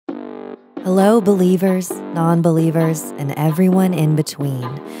Hello, believers, non-believers, and everyone in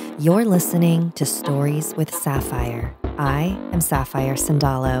between. You're listening to Stories with Sapphire. I am Sapphire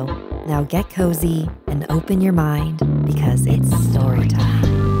Sandalo. Now get cozy and open your mind because it's story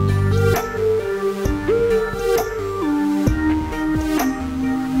time.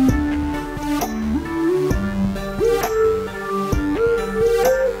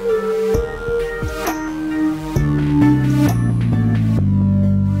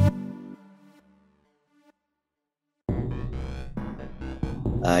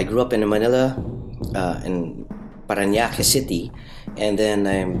 I grew up in Manila, in Parañaque City, and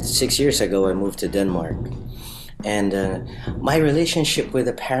then 6 years ago I moved to Denmark. And my relationship with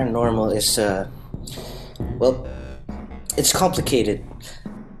the paranormal is, well, it's complicated.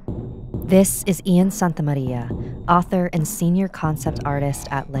 This is Ian Santamaria, author and senior concept artist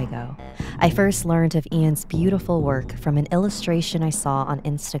at LEGO. I first learned of Ian's beautiful work from an illustration I saw on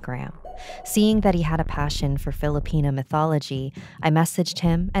Instagram. Seeing that he had a passion for Filipino mythology, I messaged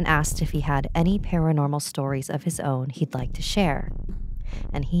him and asked if he had any paranormal stories of his own he'd like to share.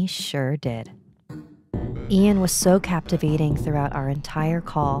 And he sure did. Ian was so captivating throughout our entire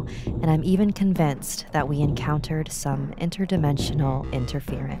call, and I'm even convinced that we encountered some interdimensional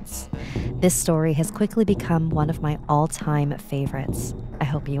interference. This story has quickly become one of my all-time favorites. I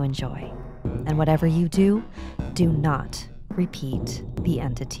hope you enjoy. And whatever you do, do not repeat the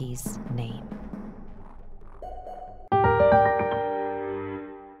entity's name.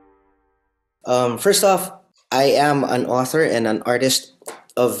 First off, I am an author and an artist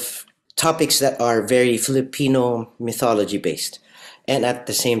of topics that are very Filipino mythology based. And at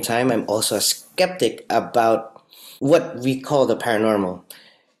the same time, I'm also a skeptic about what we call the paranormal.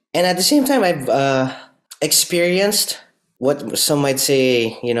 And at the same time, I've experienced what some might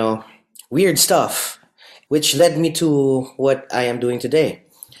say, weird stuff, which led me to what I am doing today.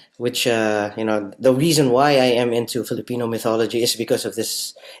 Which, the reason why I am into Filipino mythology is because of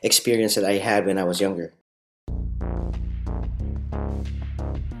this experience that I had when I was younger.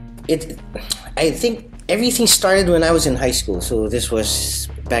 I think everything started when I was in high school. So this was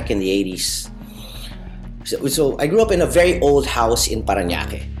back in the 80s. So I grew up in a very old house in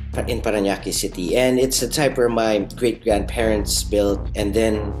Parañaque City. And it's a type where my great-grandparents built, and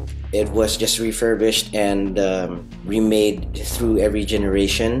then it was just refurbished and remade through every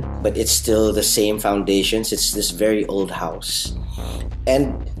generation. But it's still the same foundations. It's this very old house.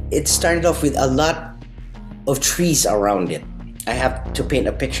 And it started off with a lot of trees around it. I have to paint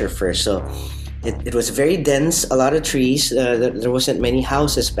a picture first. So it was very dense, a lot of trees. There wasn't many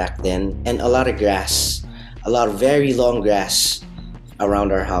houses back then, and a lot of grass, a lot of very long grass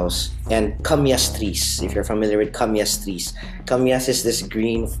around our house. And kamyas trees, if you're familiar with kamyas trees. Kamyas is this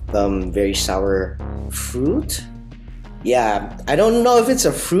green, very sour fruit. Yeah, I don't know if it's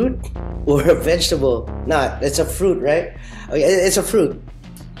a fruit or a vegetable. No, it's a fruit, right? Okay, it's a fruit.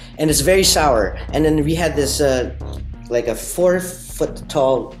 And it's very sour. And then we had this like a 4-foot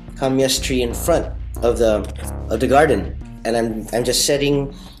tall kamyas tree in front of the garden, and I'm just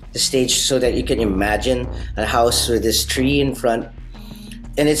setting the stage so that you can imagine a house with this tree in front,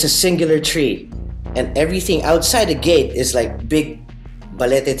 and it's a singular tree, and everything outside the gate is like big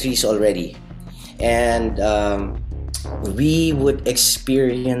balete trees already, and we would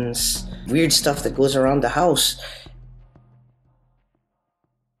experience weird stuff that goes around the house,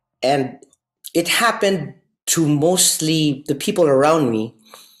 and it happened to mostly the people around me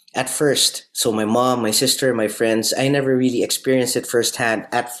at first. So my mom, my sister, my friends, I never really experienced it firsthand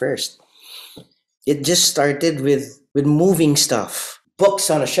at first. It just started with moving stuff. Books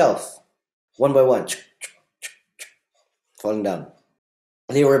on a shelf, one by one, falling down.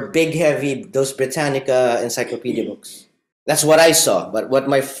 They were big, heavy, those Britannica encyclopedia books. That's what I saw. But what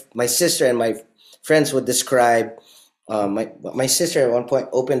my sister and my friends would describe, my sister at one point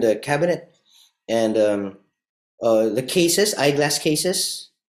opened a cabinet, and the cases, eyeglass cases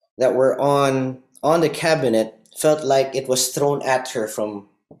that were on the cabinet felt like it was thrown at her from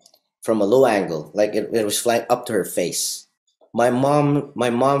a low angle, like it was flying up to her face. My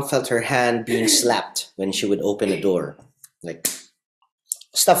mom felt her hand being slapped when she would open a door, like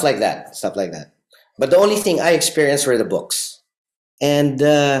stuff like that. But the only thing I experienced were the books, and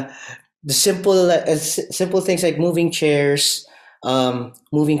the simple things like moving chairs,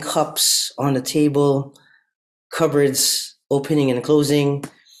 moving cups on the table, cupboards opening and closing.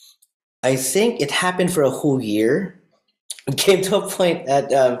 I think it happened for a whole year. It came to a point that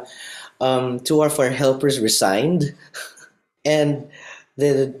two of our helpers resigned, and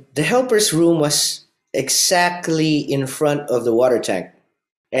the helpers' room was exactly in front of the water tank,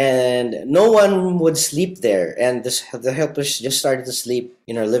 and no one would sleep there. And the helpers just started to sleep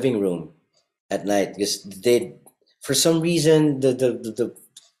in our living room. at night because they, for some reason, the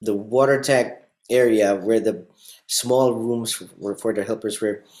water tank area where the small rooms were for the helpers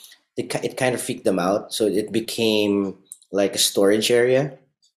were, it kind of freaked them out, so it became like a storage area.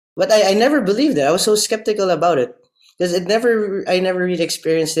 But I never believed it. I was so skeptical about it because I never really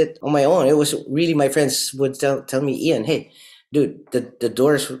experienced it on my own. It was really my friends would tell me, Ian, hey, dude, the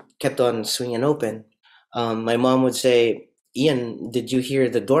doors kept on swinging open. My mom would say, Ian, did you hear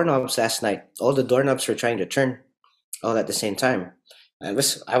the doorknobs last night? All the doorknobs were trying to turn all at the same time. I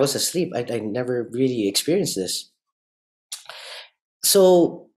was asleep. I never really experienced this.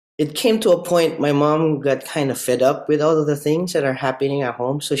 So it came to a point my mom got kind of fed up with all of the things that are happening at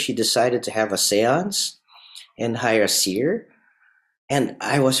home. So she decided to have a seance and hire a seer. And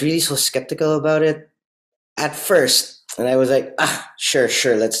I was really so skeptical about it at first. And I was like, sure,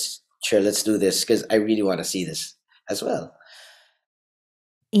 let's do this because I really want to see this as well.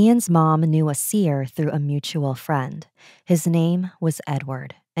 Ian's mom knew a seer through a mutual friend. His name was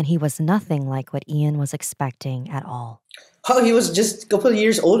Edward, and he was nothing like what Ian was expecting at all. Oh, he was just a couple of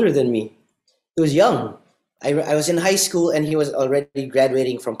years older than me. He was young. I was in high school and he was already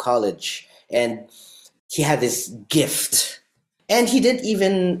graduating from college. And he had this gift. And he didn't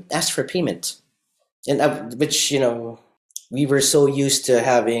even ask for payment. And which, we were so used to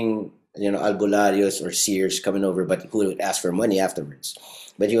having, albularyos or seers coming over, but who would ask for money afterwards.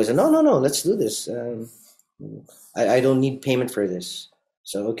 But he was like, no, let's do this. I don't need payment for this.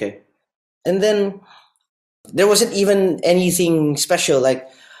 So, okay. And then there wasn't even anything special. Like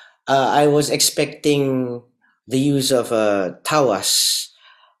I was expecting the use of tawas,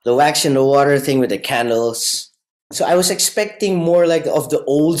 the wax in the water thing with the candles. So I was expecting more like of the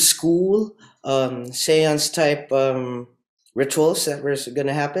old school seance type rituals that were going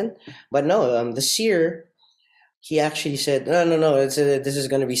to happen. But no, the seer, he actually said, no, this is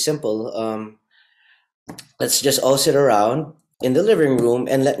going to be simple. Let's just all sit around in the living room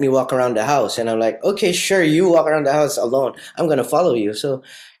and let me walk around the house. And I'm like, okay, sure, you walk around the house alone. I'm going to follow you. So,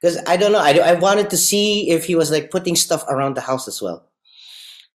 because I don't know, I wanted to see if he was like putting stuff around the house as well.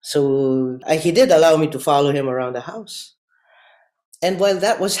 So he did allow me to follow him around the house. And while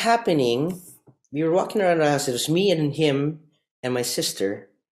that was happening, we were walking around the house. It was me and him and my sister.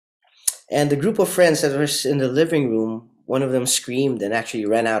 And the group of friends that was in the living room, one of them screamed and actually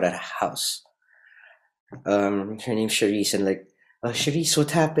ran out of the house. Her name's Charisse, and like, Charisse,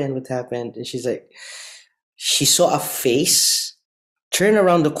 what happened? And she's like, she saw a face turn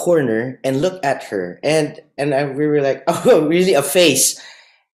around the corner and look at her. And we were like, oh, really, a face?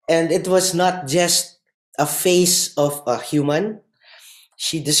 And it was not just a face of a human.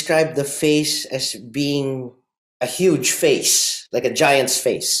 She described the face as being a huge face, like a giant's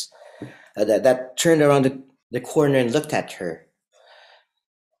face. That turned around the corner and looked at her.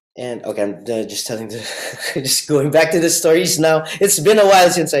 And okay, I'm just just going back to the stories now. It's been a while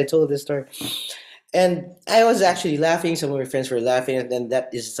since I told this story. And I was actually laughing. Some of my friends were laughing. And then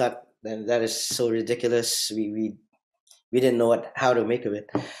that is so ridiculous. We didn't know how to make of it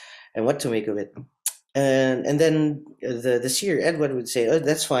and what to make of it. And then the seer, Edward, would say, oh,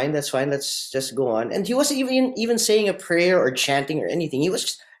 that's fine. Let's just go on. And he wasn't even saying a prayer or chanting or anything. He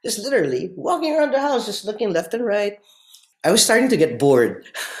was just literally walking around the house, just looking left and right. I was starting to get bored.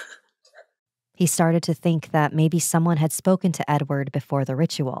 He started to think that maybe someone had spoken to Edward before the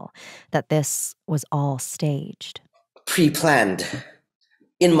ritual, that this was all staged. Pre-planned.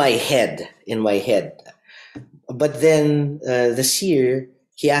 In my head. But then the seer,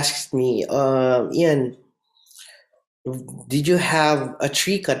 he asked me, Ian, did you have a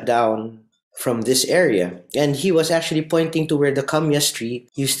tree cut down from this area? And he was actually pointing to where the kamyas tree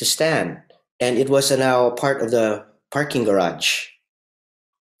used to stand. And it was now part of the parking garage.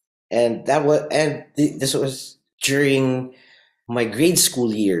 And this was during my grade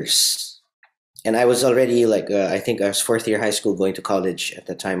school years. And I was already I think I was fourth year high school, going to college at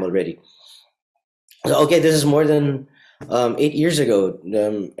the time already. So, okay, this is more than 8 years ago.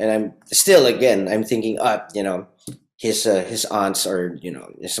 And I'm still, I'm thinking, his aunts or,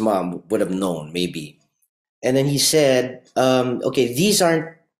 his mom would have known maybe. And then he said, okay, these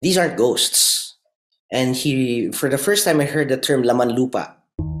aren't ghosts. And for the first time I heard the term laman lupa.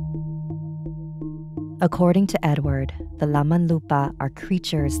 According to Edward, the laman lupa are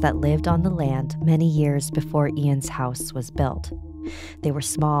creatures that lived on the land many years before Ian's house was built. They were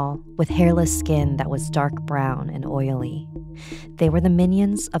small, with hairless skin that was dark brown and oily. They were the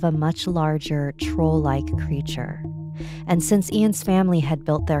minions of a much larger troll-like creature. And since Ian's family had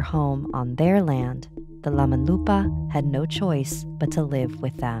built their home on their land, the laman lupa had no choice but to live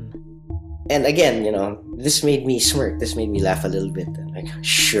with them. And again, this made me smirk. This made me laugh a little bit. Like,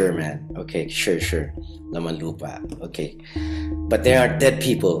 sure, man. Okay, sure. Laman lupa. Okay. But they aren't dead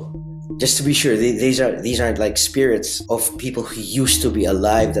people. Just to be sure, these aren't like spirits of people who used to be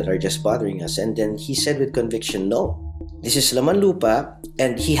alive that are just bothering us. And then he said with conviction, no. This is Laman lupa,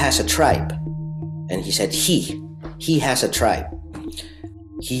 and he has a tribe. And he said he has a tribe.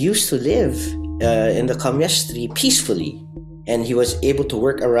 He used to live in the Kamyastri peacefully. And he was able to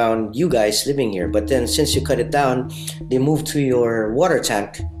work around you guys living here. But then since you cut it down, they moved to your water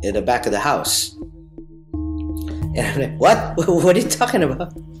tank in the back of the house. And I'm like, what? What are you talking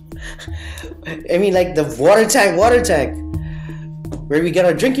about? I mean, like the water tank, where we get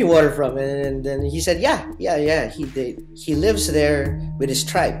our drinking water from. And then he said, yeah. He lives there with his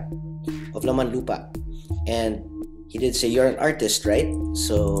tribe of Laman Lupa. And he did say, you're an artist, right?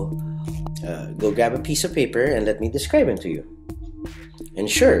 So go grab a piece of paper and let me describe him to you. And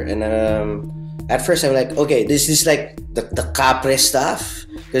sure. And at first I'm like, okay, this is like the capre stuff,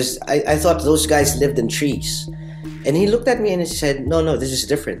 because I thought those guys lived in trees. And he looked at me and he said, no, this is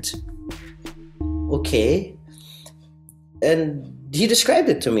different. Okay. And he described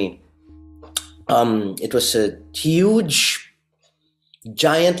it to me. It was a huge,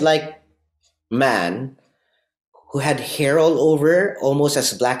 giant-like man who had hair all over, almost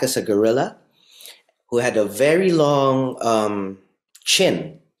as black as a gorilla, who had a very long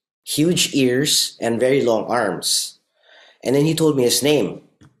chin, huge ears, and very long arms. And then he told me his name.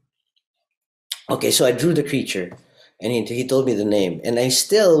 Okay, so I drew the creature, and he told me the name. And I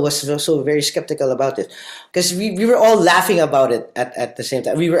still was also very skeptical about it, because we were all laughing about it at the same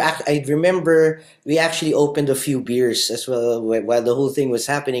time. I remember we actually opened a few beers as well while the whole thing was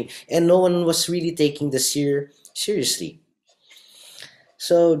happening, and no one was really taking the seriously.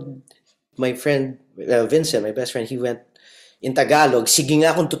 So my friend Vincent, my best friend, he went in Tagalog, sige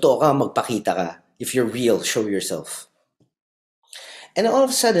nga kung totoo ka, magpakita ka. If you're real, show yourself. And all of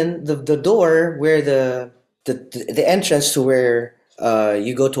a sudden, the door where the entrance to where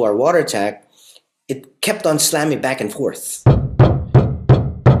you go to our water tank, it kept on slamming back and forth.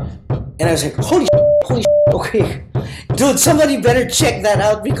 And I was like, holy shit, okay. Dude, somebody better check that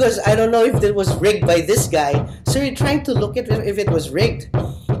out, because I don't know if it was rigged by this guy. So we're trying to look at if it was rigged.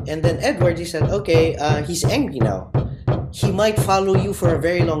 And then Edward, he said, okay, he's angry now. He might follow you for a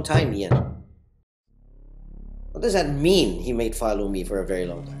very long time, Ian. What does that mean, he might follow me for a very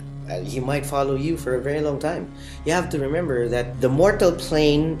long time? He might follow you for a very long time. You have to remember that the mortal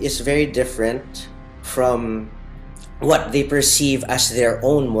plane is very different from what they perceive as their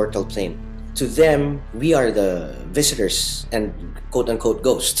own mortal plane. To them, we are the visitors and quote-unquote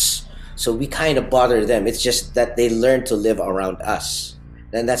ghosts. So we kind of bother them. It's just that they learn to live around us.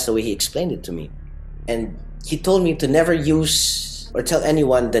 And that's the way he explained it to me. And he told me to never use or tell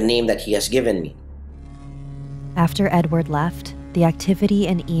anyone the name that he has given me. After Edward left, the activity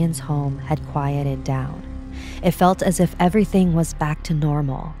in Ian's home had quieted down. It felt as if everything was back to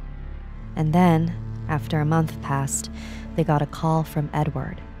normal. And then, after a month passed, they got a call from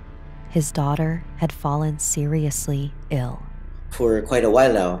Edward. His daughter had fallen seriously ill. For quite a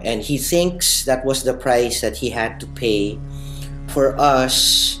while now, and he thinks that was the price that he had to pay for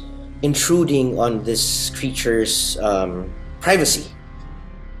us intruding on this creature's privacy.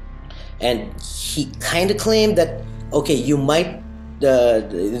 And he kind of claimed that, okay, you might,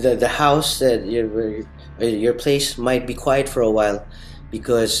 the house, that your place might be quiet for a while,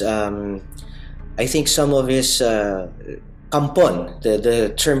 because I think some of his kampon,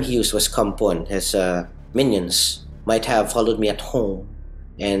 the term he used was kampon, his minions might have followed me at home,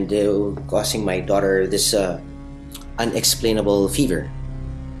 and causing my daughter this unexplainable fever.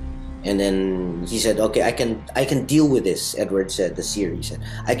 And then he said, okay, I can deal with this. Edward said, the seer, he said,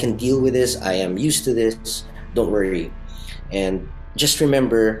 I can deal with this. I am used to this. Don't worry. And just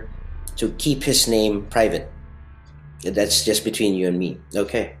remember to keep his name private. That's just between you and me.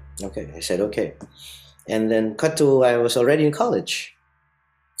 Okay. I said, okay. And then cut to, I was already in college.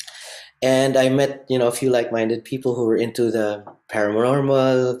 And I met, a few like-minded people who were into the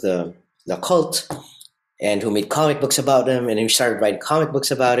paranormal, the occult, and who made comic books about them. And we started writing comic books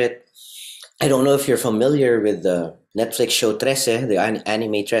about it. I don't know if you're familiar with the Netflix show Trece, the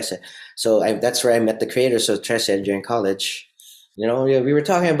anime Trece. So that's where I met the creators of Trece during college. We were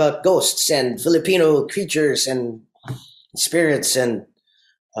talking about ghosts and Filipino creatures and spirits and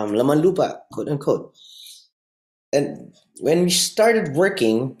laman lupa, quote unquote. And when we started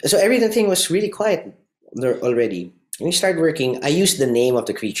working, so everything was really quiet there already. When we started working, I used the name of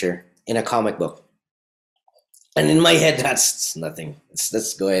the creature in a comic book. And in my head, that's nothing.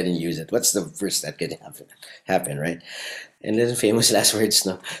 Let's go ahead and use it. What's the worst that could happen, right? And then famous last words,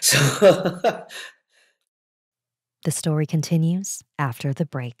 no? So, The story continues after the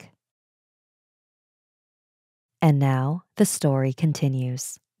break. And now the story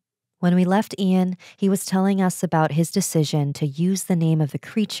continues. When we left Ian, he was telling us about his decision to use the name of the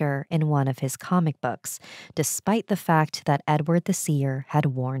creature in one of his comic books, despite the fact that Edward the Seer had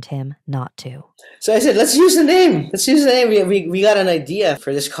warned him not to. so I said, let's use the name. Let's use the name. We got an idea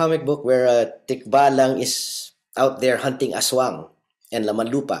for this comic book where Tikbalang is out there hunting aswang and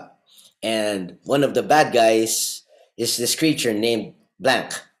lamanlupa. And one of the bad guys is this creature named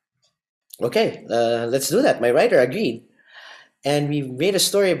Blank. Okay, let's do that. My writer agreed. And we made a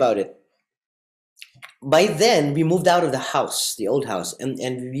story about it. By then, we moved out of the house, the old house, and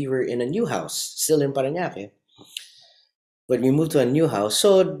we were in a new house, still in Parañaque. But we moved to a new house.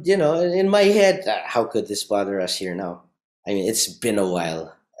 So, in my head, how could this bother us here now? I mean, it's been a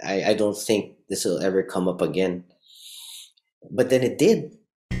while. I don't think this will ever come up again. But then it did.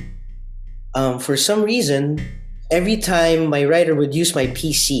 For some reason, every time my writer would use my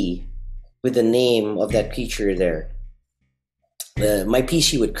PC with the name of that creature there, my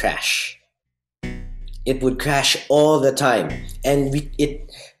PC would crash. It would crash all the time, and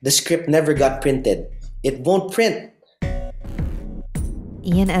the script never got printed. It won't print.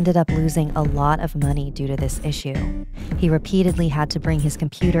 Ian ended up losing a lot of money due to this issue. He repeatedly had to bring his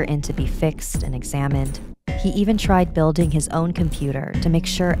computer in to be fixed and examined. He even tried building his own computer to make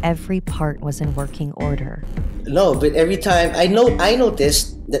sure every part was in working order. No, but every time I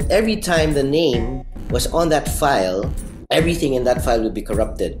noticed that every time the name was on that file, everything in that file would be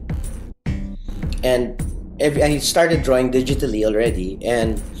corrupted. And I started drawing digitally already,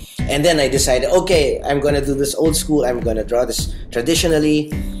 and then I decided, okay, I'm gonna do this old school. I'm gonna draw this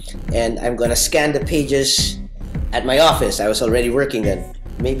traditionally, and I'm gonna scan the pages at my office. I was already working then.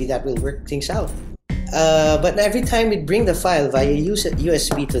 Maybe that will work things out. But every time we'd bring the file via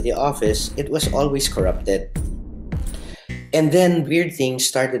USB to the office, it was always corrupted. And then weird things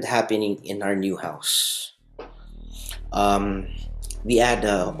started happening in our new house. We had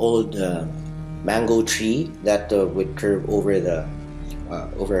an old mango tree that would curve over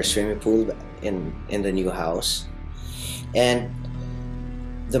over a swimming pool in the new house, and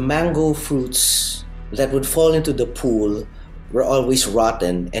the mango fruits that would fall into the pool were always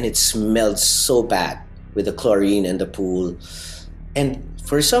rotten, and it smelled so bad with the chlorine in the pool. And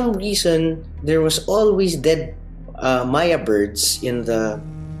for some reason, there was always dead Maya birds in the,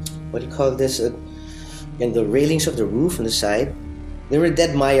 what do you call this, in the railings of the roof on the side. There were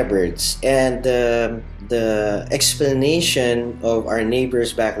dead Maya birds, and the explanation of our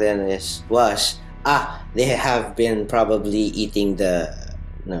neighbors back then was they have been probably eating the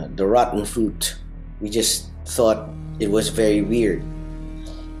rotten fruit. We just thought it was very weird.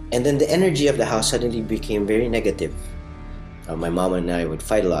 And then the energy of the house suddenly became very negative. My mom and I would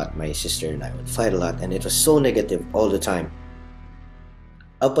fight a lot. My sister and I would fight a lot, and it was so negative all the time.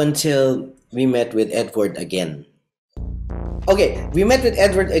 Up until we met with Edward again. Okay, we met with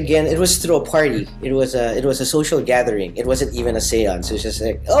Edward again. It was through a party. It was a social gathering. It wasn't even a seance. It was just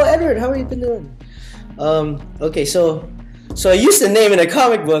like, oh, Edward, how are you been doing? Okay, so I used the name in a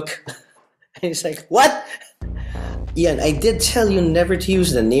comic book. And he's like, what? Ian, I did tell you never to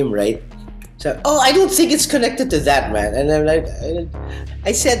use the name, right? So, I don't think it's connected to that, man. And I'm like,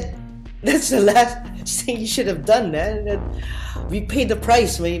 I said, that's the last thing you should have done, man. And we paid the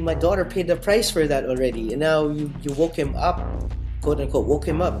price. My daughter paid the price for that already. And now you woke him up, quote unquote, woke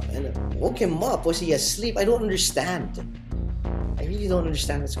him up. And woke him up? Was he asleep? I don't understand. I really don't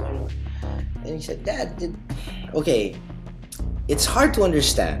understand what's going on. And he said, Dad, okay, it's hard to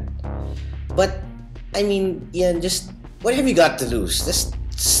understand. But, I mean, Ian, just, what have you got to lose? Just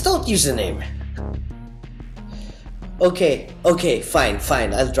don't use the name. Okay,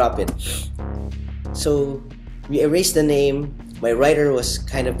 fine, I'll drop it. So, we erased the name. My writer was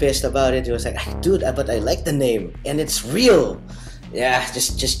kind of pissed about it. He was like, dude, but I like the name, and it's real. Yeah,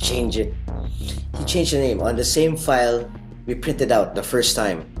 just change it. He changed the name. On the same file, we printed out the first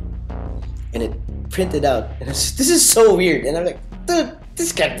time. And it printed out. And this is so weird. And I'm like, dude,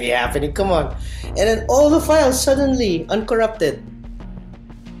 this can't be happening, come on. And then all the files suddenly uncorrupted.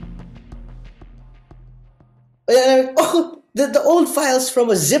 The old files from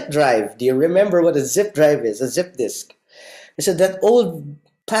a zip drive. Do you remember what a zip drive is? A zip disk. I said that old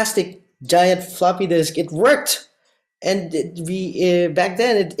plastic giant floppy disk, it worked. And back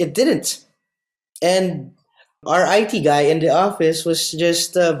then it didn't. And our IT guy in the office was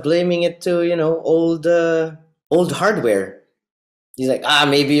just blaming it to, old hardware. He's like,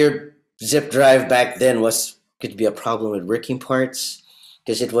 maybe your zip drive back then could be a problem with working parts.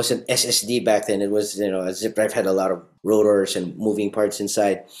 because it wasn't SSD back then. It was, a zip drive had a lot of rotors and moving parts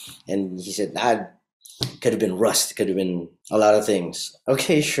inside. And he said, could have been rust. It could have been a lot of things.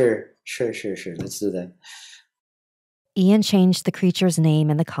 Okay, sure. Let's do that. Ian changed the creature's name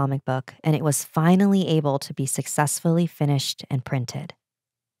in the comic book, and it was finally able to be successfully finished and printed.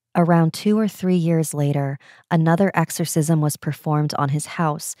 Around 2 or 3 years later, another exorcism was performed on his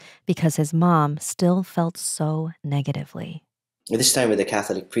house because his mom still felt so negatively. This time with a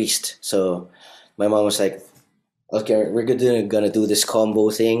Catholic priest. So my mom was like, okay, we're gonna do this combo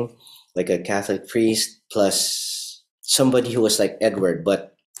thing, like a Catholic priest plus somebody who was like Edward,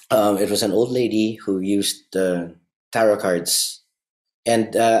 but it was an old lady who used tarot cards.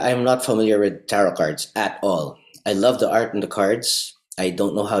 And I'm not familiar with tarot cards at all. I love the art and the cards. I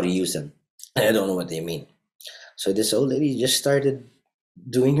don't know how to use them. I don't know what they mean. So this old lady just started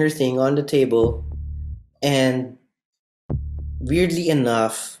doing her thing on the table, and weirdly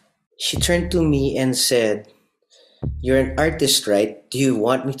enough, she turned to me and said, "You're an artist, right? Do you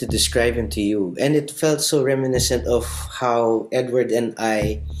want me to describe him to you?" And it felt so reminiscent of how Edward and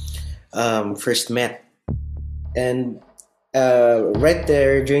I first met. And right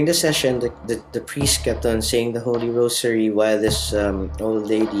there during the session, the priest kept on saying the Holy Rosary while this old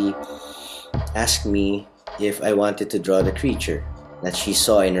lady asked me if I wanted to draw the creature that she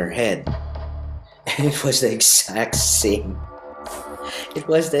saw in her head. And it was the exact same. It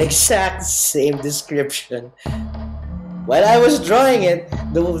was the exact same description. While I was drawing it,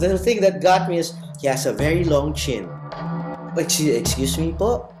 the thing that got me is he has a very long chin. Excuse me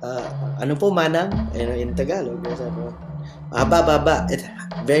po, ano po manang? In Tagalog, baba,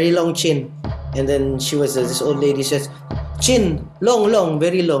 very long chin. And then this old lady says, chin, long,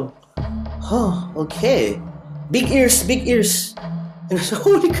 very long. Oh, okay. Big ears. And I said,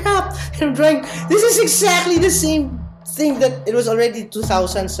 holy crap, I'm drawing, this is exactly the same thing that it was already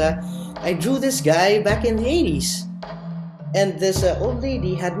 2000s. I drew this guy back in the 80s. And this old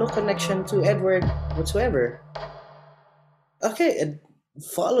lady had no connection to Edward whatsoever. Okay, it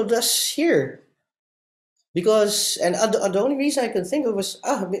followed us here. Because, and the only reason I could think of was,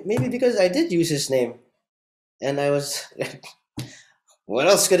 maybe because I did use his name. And I was, what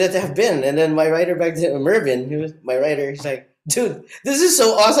else could it have been? And then my writer back then, Mervin, who was my writer, he's like, dude, this is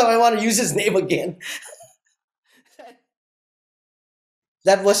so awesome, I want to use his name again.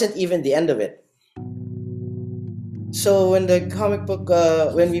 That wasn't even the end of it. So when the comic book,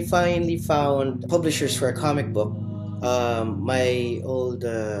 when we finally found publishers for a comic book, my old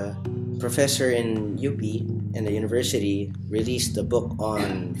professor in UP and the university released a book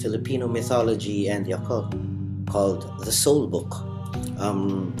on Filipino mythology and the occult called The Soul Book,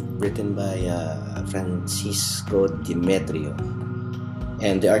 written by Francisco Demetrio,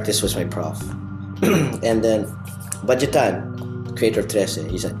 and the artist was my prof. And then Bajetan, creator of Trece,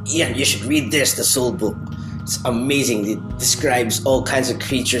 he said, Ian, you should read this, The Soul Book. It's amazing. It describes all kinds of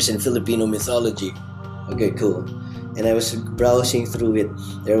creatures in Filipino mythology. Okay, cool. And I was browsing through it.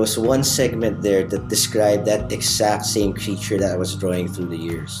 There was one segment there that described that exact same creature that I was drawing through the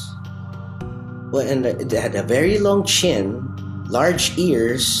years. Well, and it had a very long chin, large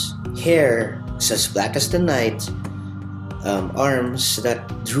ears, hair as black as the night, arms that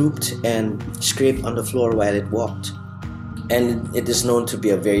drooped and scraped on the floor while it walked. And it is known to be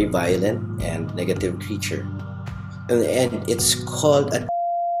a very violent and negative creature. And it's called a...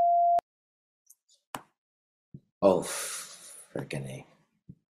 Oh, freaking A.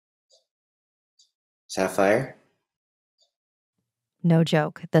 Sapphire? No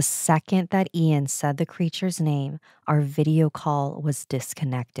joke. The second that Ian said the creature's name, our video call was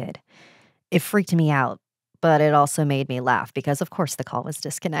disconnected. It freaked me out, but it also made me laugh because, of course, the call was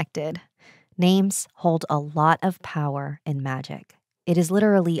disconnected. Names hold a lot of power in magic. It is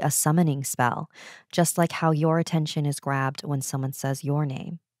literally a summoning spell, just like how your attention is grabbed when someone says your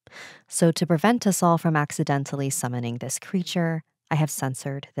name. So to prevent us all from accidentally summoning this creature, I have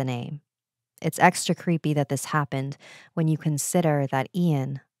censored the name. It's extra creepy that this happened when you consider that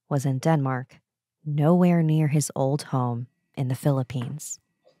Ian was in Denmark, nowhere near his old home in the Philippines.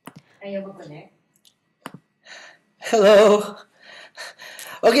 Hello?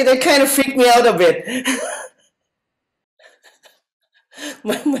 Okay, that kind of freaked me out a bit.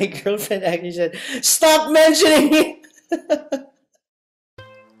 my girlfriend actually said, stop mentioning it!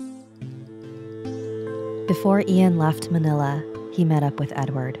 Before Ian left Manila, he met up with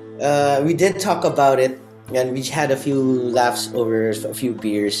Edward. We did talk about it, and we had a few laughs over a few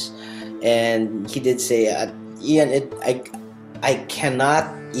beers. And he did say, Ian, I cannot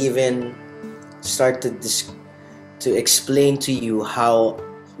even start to explain to you how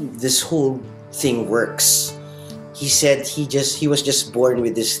this whole thing works. he said he was just born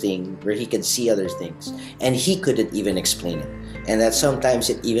with this thing where he could see other things, and he couldn't even explain it, and that sometimes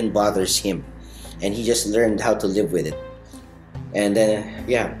it even bothers him, and he just learned how to live with it. And then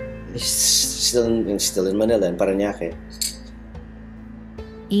he's still in Manila, in Parañaque.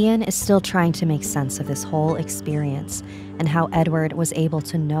 Ian is still trying to make sense of this whole experience and how Edward was able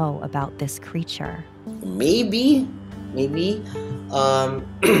to know about this creature. Maybe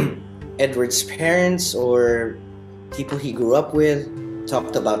Edward's parents or people he grew up with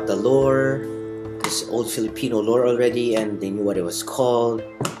talked about the lore, this old Filipino lore already, and they knew what it was called,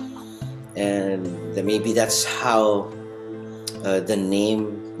 and maybe that's how the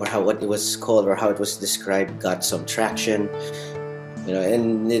name or what it was called or how it was described got some traction.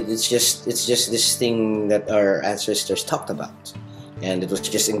 And it's just this thing that our ancestors talked about, and it was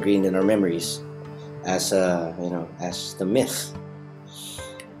just ingrained in our memories as as the myth.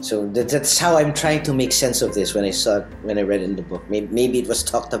 So that's how I'm trying to make sense of this when I read it in the book. Maybe it was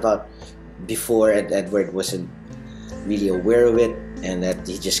talked about before, and Edward wasn't really aware of it, and that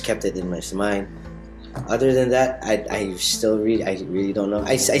he just kept it in his mind. Other than that, I really don't know.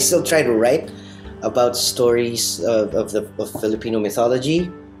 I still try to write about stories of Filipino mythology,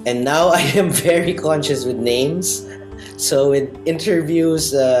 and now I am very conscious with names. So in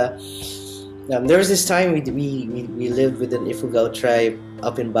interviews, there was this time we lived with an Ifugao tribe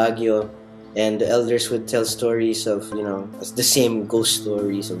up in Baguio, and the elders would tell stories of the same ghost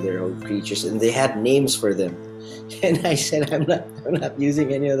stories of their own creatures, and they had names for them. And I said, I'm not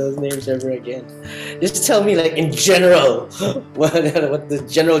using any of those names ever again. Just tell me, like, in general, what the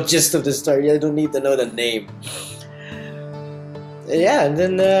general gist of the story. I don't need to know the name. Yeah, and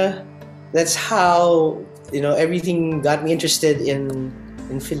then that's how everything got me interested in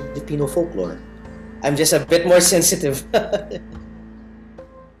Filipino folklore. I'm just a bit more sensitive.